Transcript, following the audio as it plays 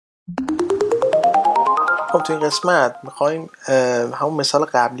خب تو این قسمت میخوایم همون مثال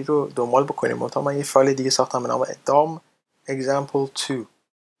قبلی رو دنبال بکنیم. منتها من یه فایل دیگه ساختم به نام ادام example2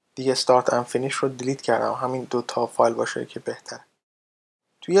 دیگه start and finish رو دیلیت کردم. همین دو تا فایل باشه که بهتره.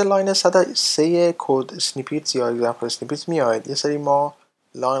 توی لاین 103 کد اسنیپیت یا اگزامپل اسنیپیت میاد یه سری ما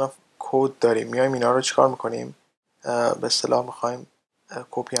لاین اف کد داریم، میایم اینا رو چیکار میکنیم؟ به اصطلاح میخوایم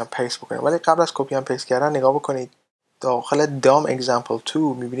کپی ام پیست بکنیم. ولی قبل از کپی ام پیست کردن نگاه بکنید داخل دام example2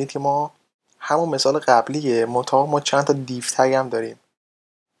 میبینید که ما همون مثال قبلیه، منتها ما چند تا دیو تگ هم داریم.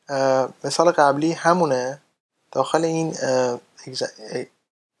 مثال قبلی همونه، داخل این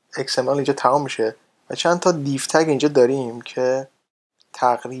XML اینجا تمام میشه و چند تا دیو تگ اینجا داریم که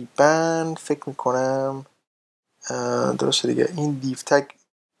تقریبا فکر میکنم درسته دیگه. این دیو تگ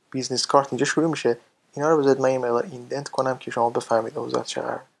بیزنس کارت اینجا شروع میشه. اینا رو بذارید من یه مقدار ایندنت کنم که شما بفهمید اوضاع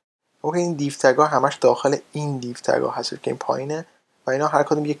چقدره. اوکی، این دیو تگ ها همش داخل این دیو تگ ها هست که این پایینه و اینا هر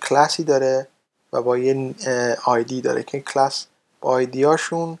کدوم یه کلاسی داره و با یه آیدی داره که کلاس با آیدی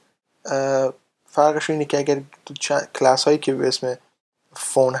هاشون فرقشون اینه که اگر تو کلاس هایی که به اسم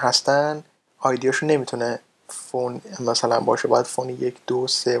فون هستن آیدی هاشون نمیتونه فون مثلا باشه، باید فون 1 2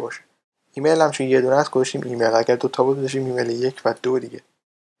 3 باشه. ایمیل هم چون یه دونه است گذاشتیم ایمیل، اگر دو تا بود گذاشتیم ایمیل 1 و 2 دیگه.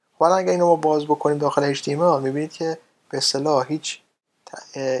 حالا اگر اینو ما باز بکنیم داخل HTML میبینید که به اصطلاح هیچ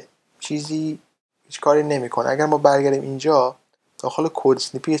چیزی هیچ کاری نمیکنه. اگر ما برگردیم اینجا داخل کد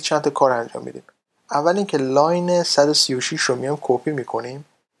اسنیپیت چند تا کار انجام میدیم. اول اینکه لاین 136 رو میام کپی میکنیم،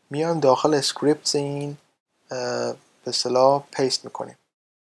 میام داخل اسکریپت این به اصطلاح پیست میکنیم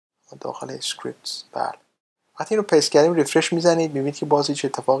داخل اسکریپت. بله، وقتی اینو پیست کردیم ریفرش میزنید میبینید که باز هیچ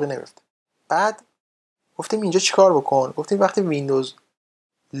اتفاقی نمیفته. بعد گفتیم اینجا چیکار بکن؟ گفتیم وقتی ویندوز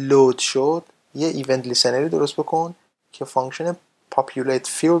لود شد یه ایونت لیسنری درست بکن که فانکشن populate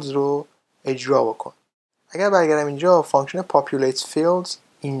fields رو اجرا بکن. اگر برگردم اینجا فانکشن populate fields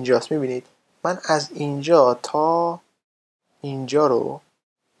اینجاست. میبینید من از اینجا تا اینجا رو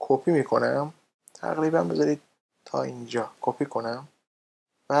کپی میکنم، تقریبا بذارید تا اینجا کپی کنم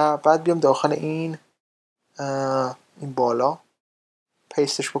و بعد بیام داخل این بالا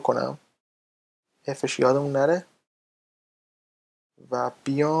پیستش بکنم، افش یادمون نره، و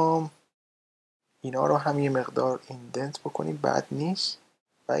بیام اینا رو هم یه مقدار ایندنت بکنیم، بد نیست،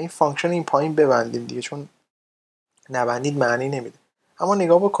 و این فانکشن این پایین ببندیم دیگه، چون نبندید معنی نمیده. اما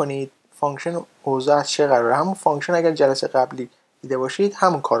نگاه بکنید فانکشن اوضاع از چه قراره. همون فانکشن اگر جلسه قبلی دیده باشید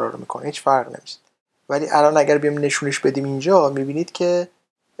همون کارا رو میکنه، هیچ فرق نمیشه. ولی الان اگر بیام نشونش بدیم اینجا میبینید که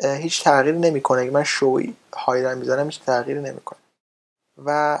هیچ تغییری نمیکنه. اگه من شوی هایدر میذارم هیچ تغییری نمیکنه.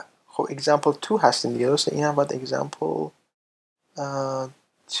 و خب example 2 هستیم دیگه، درسته؟ این هم باید example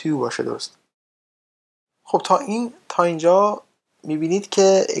 2 باشه، درست؟ خب تا اینجا میبینید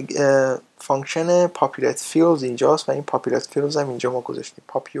که فانکشن populate fields اینجاست و این populate fields هم اینجا ما گذاشتیم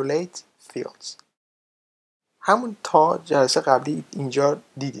populate fields. همون تا جلسه قبلی اینجا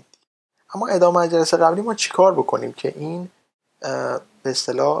دیدید. اما ادامه جلسه قبلی ما چیکار بکنیم که این به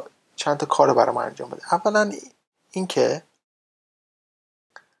اصطلاح چند تا کار برای ما انجام بده. اولا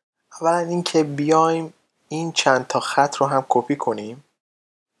اینکه بیایم این چند تا خط رو هم کپی کنیم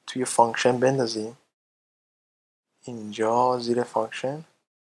توی فانکشن بندازیم اینجا زیر فانکشن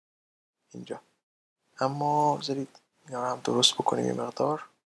اینجا. اما بذارید اینا رو هم درست بکنیم یه مقدار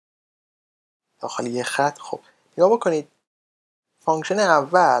داخل یه خط. خب نگاه بکنید فانکشن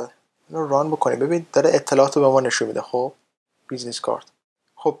اول اینو ران بکنیم، ببینید داره اطلاعات رو به ما نشون میده. خب بیزنس کارت.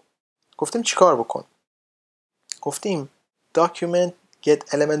 خب گفتیم چیکار بکن؟ گفتیم document get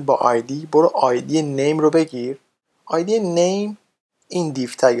element با ID، برو ID name رو بگیر. ID name این دیو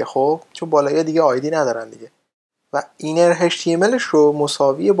تگ، خب چون بالایی دیگه ID ندارن دیگه، و inner HTMLش رو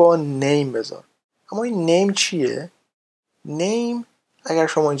مساوی با name بذار. اما این name چیه؟ name اگر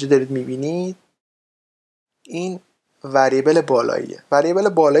شما اینجا دارید میبینید این وریبل بالاییه. وریبل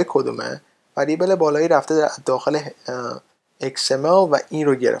بالایی کدومه؟ وریبل بالایی رفته داخل XML و این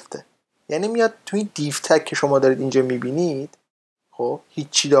رو گرفته. یعنی میاد توی دیو تگ که شما دارید اینجا میبینید، خب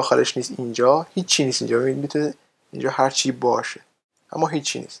هیچی داخلش نیست، اینجا هیچی نیست، اینجا میتونه اینجا هر چی باشه اما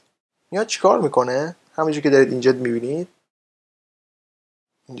هیچی نیست. میاد چیکار میکنه؟ همونجوری که دارید اینجا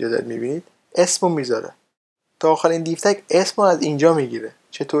میبینید اسمو میذاره داخل این دیو تگ، اسمو از اینجا میگیره.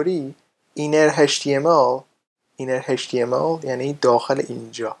 چطوری؟ inner HTML یعنی داخل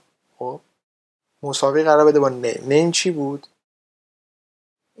اینجا. خب مساوی قرار بده با name چی بود؟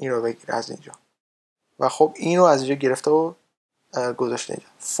 این رو بگیره از اینجا، و خب این رو از اینجا گرفته و گذاشته اینجا.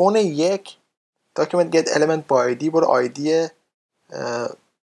 فون 1 document get element با ID، برو ID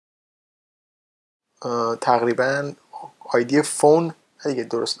تقریبا ID فون دیگه،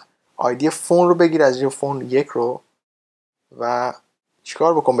 درسته، ID فون رو بگیر از اینجا، فون 1 رو، و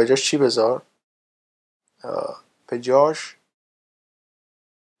چیکار بکن؟ به جاش چی بذار؟ به جاش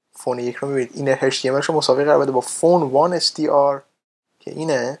فون 1 رو میبینید اینر HTML رو مساوی قرار بده با فون 1 str که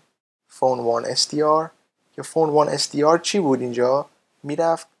اینه فون 1 str که فون 1 str چی بود اینجا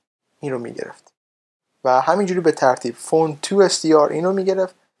میرفت این رو میگرفت و همینجوری به ترتیب فون 2 str اینو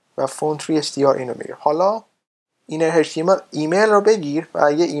میگرفت و فون 3 str اینو میگرفت. حالا اینر HTML ایمیل رو بگیر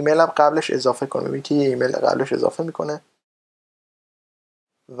و یه ایمیل هم قبلش اضافه کنه. ببینید که یه ایمیل قبلش اضافه میکنه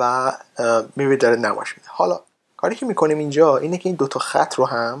و میبینید داره نمایش میده. حالا کاری که میکنیم اینجا اینه که این دوتا خط رو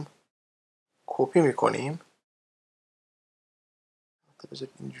هم کپی میکنیم.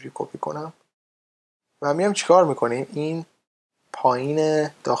 بذارید اینجوری کپی کنم و میام چیکار میکنیم این پایین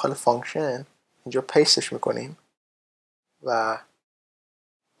داخل فانکشن اینجا پیستش میکنیم و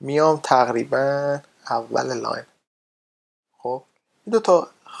میام تقریبا اول لاین. خب این دوتا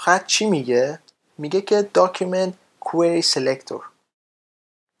خط چی میگه؟ میگه که document query selector.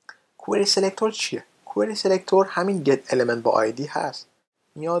 query selector چیه؟ query selector همین get element با ID هست،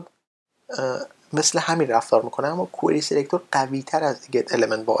 میاد مثل همین رفتار میکنه، اما query selector قوی تر از get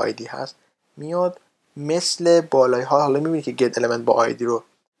element با ID هست، میاد مثل بالای ها. حالا میبینی که get element با ID رو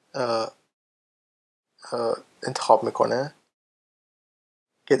انتخاب میکنه.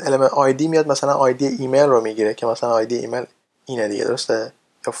 get element ID میاد مثلا ID ایمیل رو میگیره که مثلا ID ایمیل اینه دیگه، درسته؟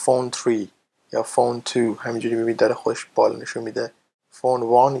 یا phone 3 یا phone 2 همینجوری میبینید داره خودش بالا نشون میده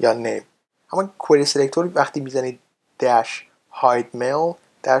phone 1 یا name. اما query selector وقتی میزنید -hide mail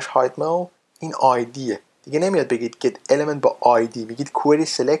این آیدیه دیگه، نمیاد بگید get element با ID، میگید query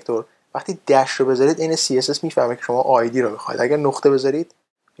selector. وقتی داش رو بذارید این CSS میفهمه که شما آیدی رو میخواید، اگر نقطه بذارید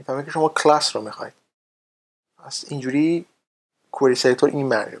میفهمه که شما کلاس رو میخواید. پس اینجوری query selector این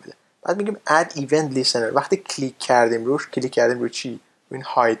معنی رو میده. بعد میگیم add event listener. وقتی کلیک کردیم روی چی؟ این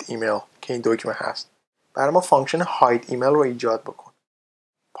hide email که این دکمه هست، برای ما فانکشن hide email رو ایجاد بکن.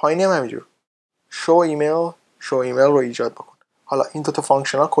 پایینی هم همینجور show email رو ایجاد بکن. حالا این دو تا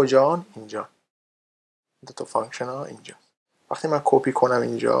فانکشن ها کجان؟ اینجا. این دو تا فانکشن ها اینجا. وقتی من کپی کنم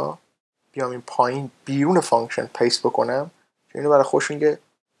اینجا بیام این پایین بیرون فانکشن پیست بکنم، اینو برای خوش میگه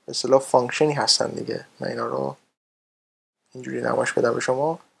به اصطلاح فانکشنی هستن دیگه. من اینا رو اینجوری نمایش بدم به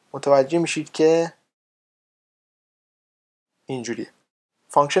شما، متوجه میشید که اینجوریه.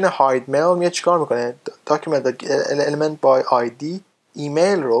 فانکشن hide mail میاد چیکار میکنه؟ document element by ID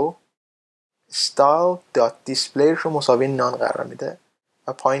ایمیل رو style.display رو مساوی نان قرار میده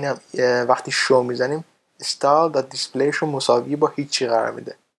و پایین هم وقتی شو میزنیم style.display رو مساوی با هیچی قرار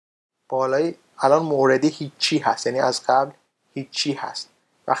میده. بالای الان موردی هیچی هست، یعنی از قبل هیچی هست.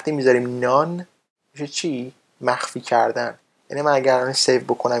 وقتی میذاریم نان میشه چی؟ مخفی کردن. یعنی من اگر الان سیو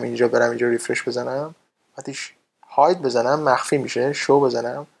بکنم اینجا، برم اینجا ریفرش بزنم، وقتی هاید بزنم مخفی میشه، شو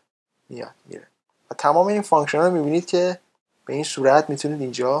بزنم میاد میره. و تمام این فانکشن ها رو میبینید که به این صورت میتونید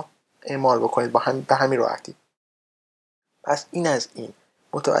اینجا اعمال بکنید به همین راحتی. پس این از این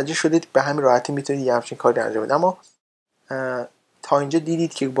متوجه شدید به همین راحتی میتونید یه همچین کاری انجام بدید. اما تا اینجا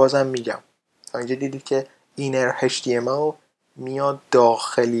دیدید که بازم میگم تا اینجا دیدید که اینر HTML میاد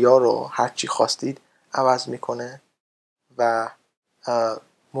داخلی ها رو هرچی خواستید عوض میکنه و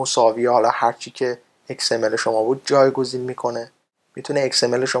مساوی حالا هرچی که XML شما بود جایگزین میکنه. میتونه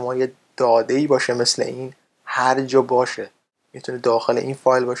XML شما یه داده‌ای باشه مثل این، هر جا باشه، میتونه داخل این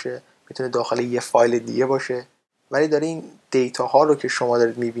فایل باشه، میتونه داخل یه فایل دیگه باشه، ولی داره این دیتا ها رو که شما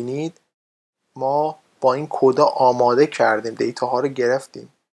دارید میبینید ما با این کدا آماده کردیم، دیتا ها رو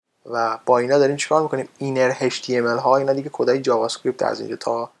گرفتیم و با اینا داریم چیکار میکنیم؟ اینر HTML ها، اینا دیگه کدای جاوااسکریپت از اینجا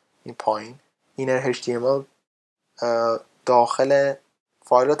تا این پایین. اینر HTML داخل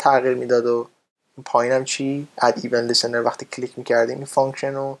فایل رو تغییر میداد و این پایین هم چی؟ add event listener وقتی کلیک میکردیم این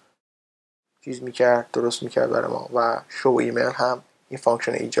فانکشن رو چیز میکرد، درست میکرد برای ما و شو ایمیل هم این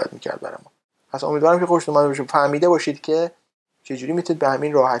فانکشن ایجاد میکرد برای ما. پس امیدوارم که خوشتون اومده باشه، فهمیده باشید که چجوری میتونید به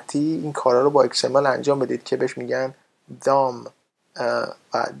همین راحتی این کارا رو با XML انجام بدید که بهش میگن دام.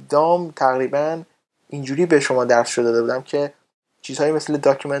 و دام تقریبا اینجوری به شما درس شده داده بودم که چیزهایی مثل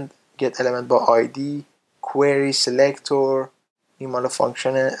document get element با ID query selector این مال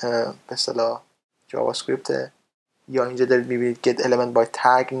فانکشن به اصطلاح جاوااسکریپت، یا اینجا دارید میبینید get element by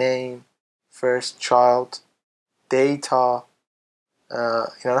tag name first child data،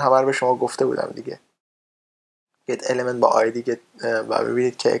 اینا رو همه رو به شما گفته بودم دیگه. get element با ID و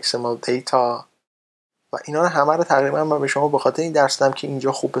ببینید که XML data و اینا رو همه رو تقریبا من به شما به خاطر این درس دادم که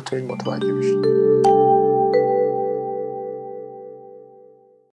اینجا خوب بتونید متوجه بشید.